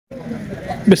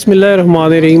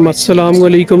बिस्मिल्लाहिर्रहमानिर्रहीम। अस्सलाम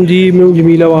वालेकुम जी, मैं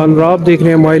जमीला वान आप देख रहे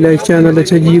हैं माई लाइफ चैनल।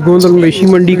 अच्छा जी, गोंदल मवेशी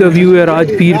मंडी का व्यू है। आज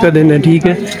पीर का दिन है, ठीक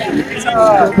है।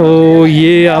 तो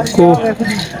ये आपको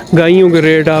गायों के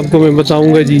रेट आपको मैं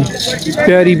बताऊंगा जी।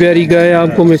 प्यारी प्यारी गाय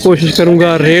आपको मैं कोशिश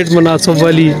करूंगा रेट मुनासिब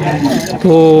वाली।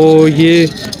 तो ये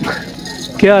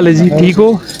क्या हाल है जी, ठीक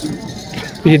हो?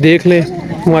 ये देख लें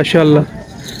माशाल्लाह।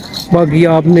 बाकी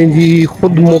आपने जी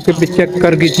खुद मौके पे चेक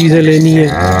करके चीज़ें लेनी है,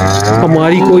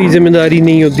 हमारी कोई ज़िम्मेदारी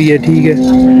नहीं होती है, ठीक है।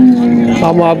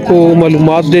 हम आपको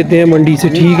मालूमात देते हैं मंडी से,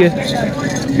 ठीक है।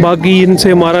 बाकी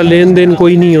इनसे हमारा लेन देन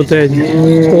कोई नहीं होता है जी,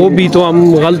 वो भी तो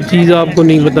हम गलत चीज़ आपको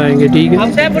नहीं बताएंगे, ठीक है।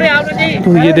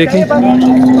 तो ये देखें,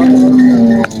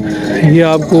 ये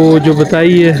आपको जो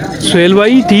बताई है सुहेल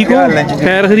भाई, ठीक हो?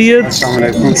 खैर खैरियत?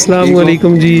 अस्सलाम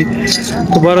वालेकुम जी।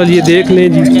 तो बहरहाल ये देख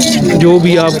लें जी, जो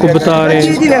भी आपको बता रहे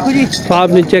हैं तो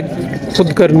आपने चेक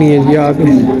खुद करनी है जी। आगे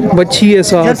बच्ची है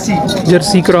साथ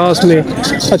जर्सी क्रॉस में।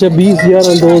 अच्छा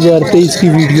 20/11/2023 की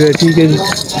वीडियो है, ठीक है जी।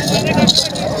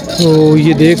 तो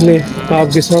ये देख लें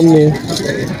आपके सामने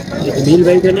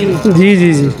जी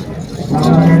जी जी।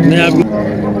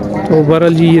 तो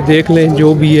बहरहाल जी ये देख लें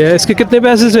जो भी है। इसके कितने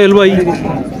पैसे सुहेल भाई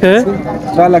हैं?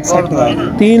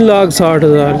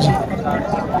 3,60,000 जी।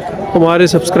 हमारे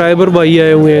सब्सक्राइबर भाई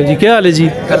आए हुए हैं जी। क्या हाल है जी,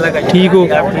 ठीक हो?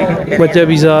 बच्चा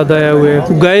भी साथ आया हुआ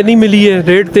है। गाय नहीं मिली है,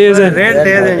 रेट तेज़ है।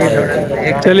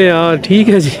 चले हाँ ठीक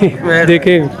है जी,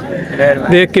 देखें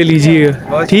देख के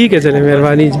लीजिएगा, ठीक है। चले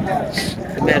मेहरबानी जी।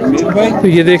 तो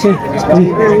ये देखें जी,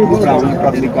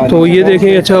 तो ये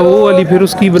देखें। अच्छा वो वाली फिर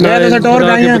उसकी बना के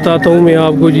बताता हूँ मैं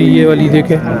आपको जी। ये वाली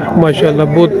देखें माशाल्लाह,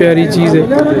 बहुत प्यारी चीज़ है।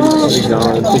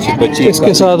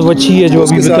 इसके साथ बच्ची है जो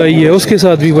अभी बताई है, उसके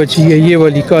साथ भी बच्ची है ये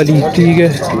वाली काली, ठीक है।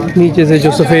 नीचे से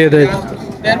जो सफ़ेद है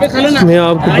मैं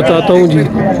आपको बताता हूँ जी।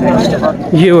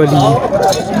 ये वाली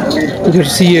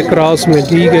जर्सी है क्रॉस में,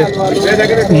 ठीक है।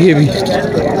 ये भी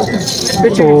तो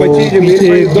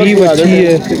भी बच्ची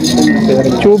है।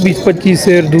 24-25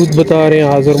 शेर दूध बता रहे हैं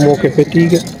हाजिर मौके पे,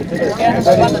 ठीक है।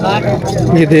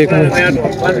 ये देख लें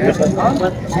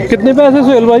कितने पैसे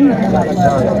सुहेल भाई?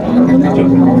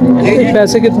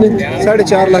 पैसे कितने?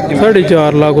 4.5 लाख।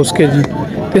 4.5 लाख उसके जी।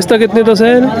 इसका कितने दस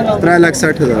है?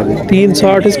 3,60,000।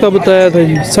 3,60 इसका बताया था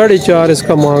जी, 4.5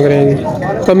 इसका मांग रहे हैं जी,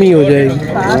 कमी हो जाएगी,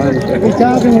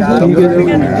 ठीक है।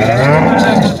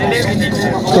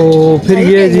 तो फिर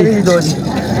ये जी,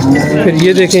 फिर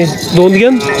ये देखें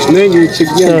दोंदियन नहीं जी,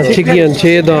 छिगियन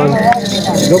 6 दान,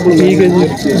 ठीक है जी।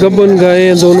 गब्बन गाय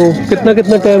हैं दोनों। कितना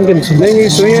कितना टाइम के? नहीं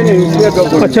सुई नहीं।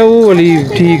 अच्छा वो वाली,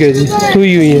 ठीक है जी,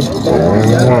 सुई हुई है।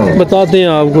 बताते हैं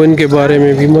आपको इनके बारे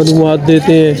में भी मालूमात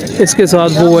देते हैं। इसके साथ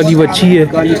वो वाली बच्ची है,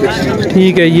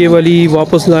 ठीक है। ये वाली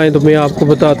वापस लाएं तो मैं आपको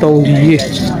बताता हूँ जी। ये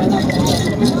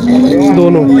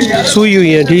दोनों सुई हुई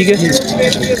हैं, ठीक है।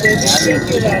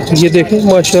 ये देखें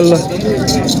माशाल्लाह,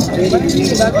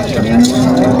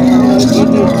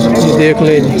 ये देख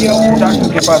लें जी।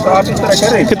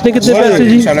 कितने कितने पैसे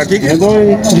जी?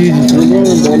 जी जी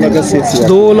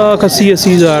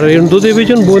 2,80,000। दो दे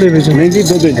बेचन बोले बेचन नहीं जी,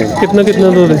 2 कितना कितना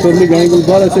दो दे?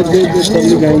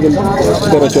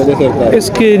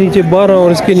 इसके नीचे 12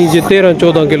 और इसके नीचे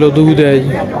 13-14 किलो दूध है जी,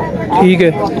 ठीक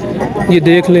है। ये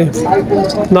देख लें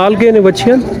नाल के ने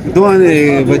बच्चियाँ 2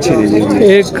 बच्चे,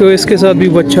 एक इसके साथ भी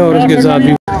बच्चा और इसके साथ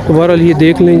भी। बहरहाल ये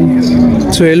देख लें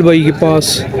सुहेल भाई के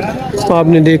पास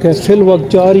आपने देखा है फिल वक्त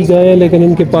 4 ही गाय हैं, लेकिन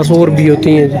इनके पास और भी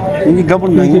होती हैं जी।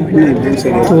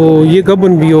 तो ये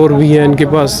गबन भी और भी हैं इनके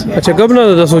पास। अच्छा गबना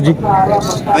दसो जी,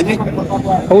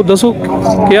 वो दसो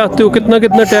क्या आते हो? कितना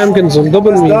कितना टाइम के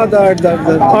गबन में?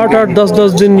 8-8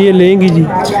 10-10 दिन ये लेंगी जी,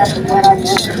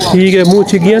 ठीक है। मुँह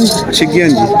छिगियन जी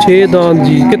 6 दांत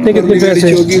जी। कितने कितने पैसे?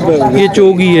 ये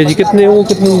चोगी है जी। कितने वो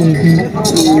कितने?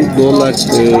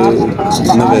 2,90,000।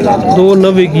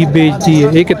 2,90 की बेचती है।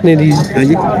 ये कितने दी?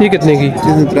 ये कितने की?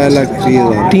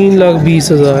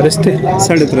 3,20,000। इससे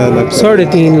 3.5 लाख।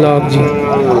 3.5 लाख जी।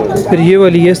 फिर ये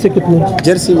वाली है, इससे कितने?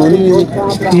 जर्सी मोनी,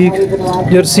 ठीक,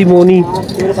 जर्सी मोनी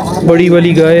बड़ी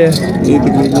वाली गाय है। ये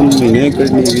तकरीबन महीने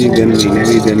कटनी भी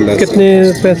दिन लाख। कितने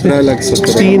पैसे?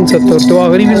 3,70। तो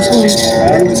आखिरी भी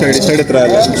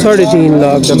 3.5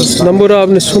 लाख। नंबर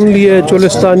आपने सुन लिया है।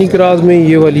 चोलिस्तानी क्रास में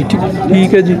ये वाली,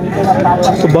 ठीक है जी।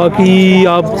 तो बाकी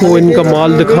आपको इनका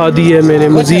माल दिखा दिया है मैंने,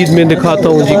 मज़ीद में दिखाता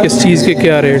हूँ जी किस चीज़ के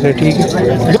क्या रेट है, ठीक है।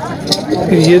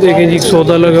 ये देखें जी,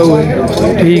 सौदा लगा हुआ है,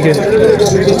 ठीक है।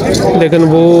 लेकिन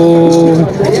वो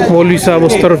मौलवी साहब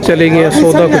उस तरफ चले गए हैं,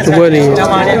 सौदा कुछ हुआ नहीं है।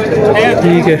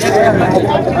 ठीक है,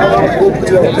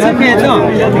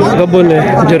 गबन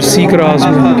है जर्सी क्रॉस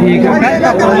में। ठीक है,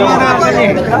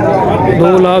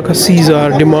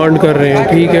 2,80,000 डिमांड कर रहे हैं।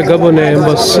 ठीक है, गबन है,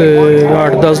 बस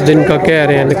 8-10 दिन का कह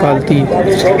रहे हैं, निकालती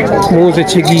मुंह से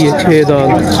छिगी है 6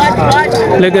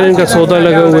 दांत, लेकिन इनका सौदा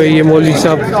लगा हुआ है। ये मौलवी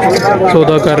साहब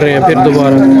सौदा कर रहे हैं फिर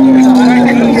दोबारा।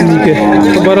 ठीक है,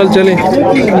 तो बहरहाल चलें,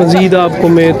 मज़ीद आपको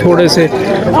मैं थोड़े से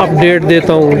अपडेट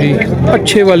देता हूँ जी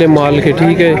अच्छे वाले माल के।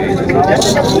 ठीक है,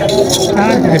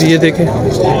 फिर ये देखें,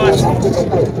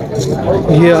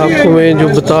 ये आपको मैं जो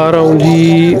बता रहा हूँ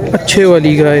जी अच्छे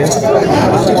वाली गाय है।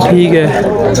 ठीक है,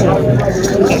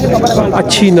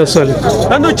 अच्छी नस्ल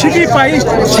छिगी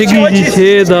जी,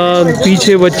 6 दांत,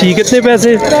 पीछे बच्ची। कितने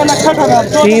पैसे?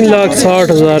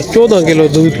 3,60,000, 14 किलो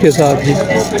दूध के साथ जी।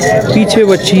 पीछे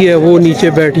बच्ची है, वो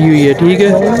नीचे बैठी हुई है। ठीक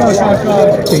है,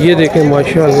 तो ये देखें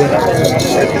माशाल्लाह,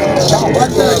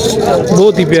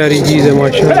 बहुत ही प्यारी चीज़ है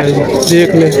माशाल्लाह जी,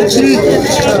 देख लें।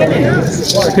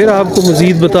 फिर आपको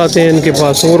मज़ीद बताते हैं इनके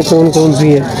पास और कौन कौन सी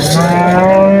हैं।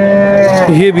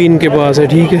 ये भी इनके पास है।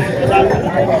 ठीक है,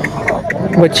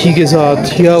 बच्ची के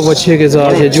साथ या बच्चे के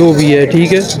साथ है, जो भी है।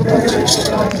 ठीक है,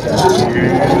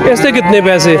 ऐसे कितने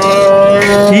पैसे?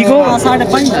 ठीक हो,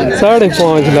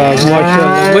 5.5 लाख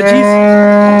माशाल्लाह। बच्ची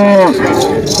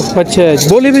अच्छा है,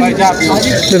 बोले भी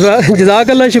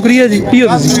जज़ाकल्लाह, शुक्रिया जी।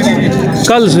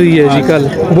 कल सुई है जी, कल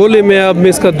बोले मैं अब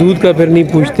इसका दूध का फिर नहीं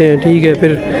पूछते हैं। ठीक है,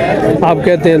 फिर आप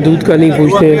कहते हैं दूध का नहीं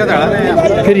पूछते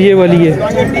हैं। फिर ये वाली है,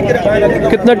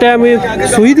 कितना टाइम है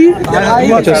सुई थी?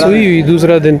 अच्छा, सुई हुई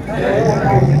दूसरा दिन।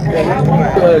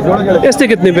 इसके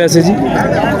कितने पैसे जी?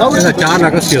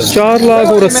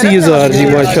 4,80,000 जी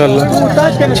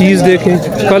माशाल्लाह। चीज़ देखें,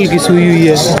 कल की सुई हुई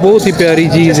है, बहुत ही प्यारी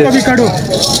चीज़ है,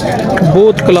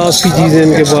 बहुत क्लास की चीज़ें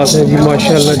इनके पास है जी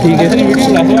माशाल्लाह। ठीक है,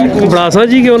 बड़ासा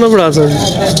जी क्यों ना बड़ासा जी।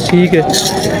 ठीक है,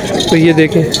 तो ये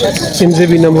देखें, इनसे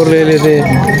भी नंबर ले लेते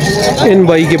हैं। इन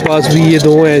भाई के पास भी ये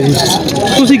दो हैं जी।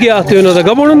 तुसी क्या आते हो ना था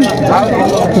गबन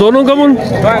दोनों गबन?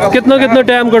 कितना कितना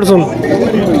टाइम कर सुन?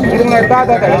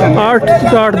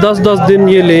 8-10 दिन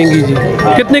ये लेंगी जी।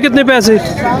 कितने कितने पैसे?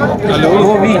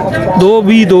 दो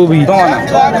भी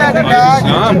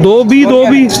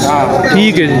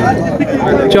ठीक है जी,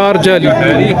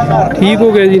 440। ठीक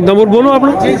हो गया जी। नंबर बोलो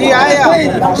अपना।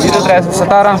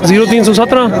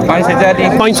 0317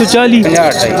 540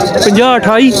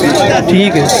 5028।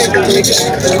 ठीक है,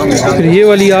 फिर ये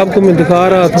वाली आपको मैं दिखा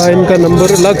रहा था, इनका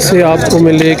नंबर अलग से आपको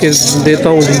मैं लेके देता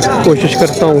हूँ जी, कोशिश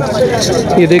करता हूँ।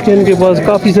 ये देखें, इनके पास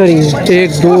काफ़ी सारी हैं,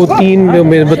 1 2 3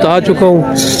 मैं बता चुका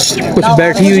हूँ, कुछ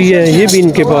बैठी हुई है, ये भी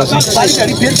इनके पास है।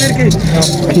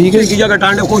 ठीक है,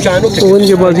 तो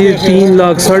इनके पास ये 3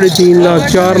 लाख, 3.5 लाख,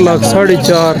 4 लाख,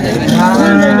 4.5,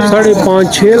 5.5,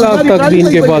 6 लाख तक भी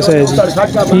इनके पास है जी।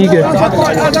 ठीक है,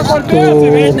 तो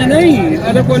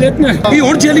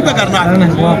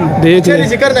देख लें,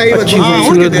 अच्छी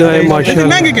खूबसूरत गाय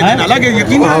माशाल्लाह,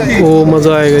 आपको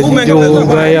मज़ा आएगा जी जो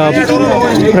गाय आप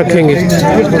रखेंगे।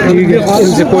 ठीक है,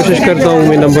 इनसे कोशिश करता हूँ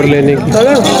मैं नंबर लेने की।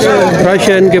 रश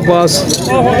है इनके पास।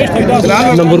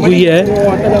 नंबर कोई है?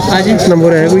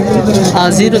 नंबर है कोई?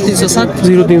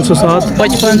 0307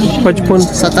 55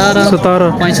 17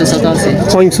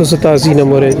 587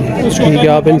 नंबर है जी। ठीक है,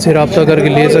 आप इनसे रब्ता करके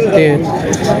ले सकते हैं।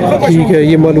 ठीक है,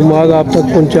 ये मालूमात आप तक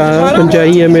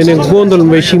पहुँचाई है मैंने गोंदल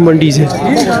मवेशी मंडी से।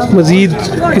 मज़ीद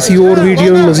किसी और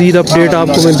वीडियो में मज़ीद अपडेट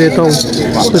आपको मैं देता हूँ।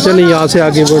 तो चलिए यहाँ से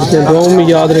आगे बढ़ते हैं। दुआओं में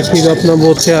याद रखिएगा, अपना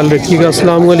बहुत ख्याल रखिएगा।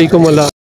 अस्सलाम वालेकुम।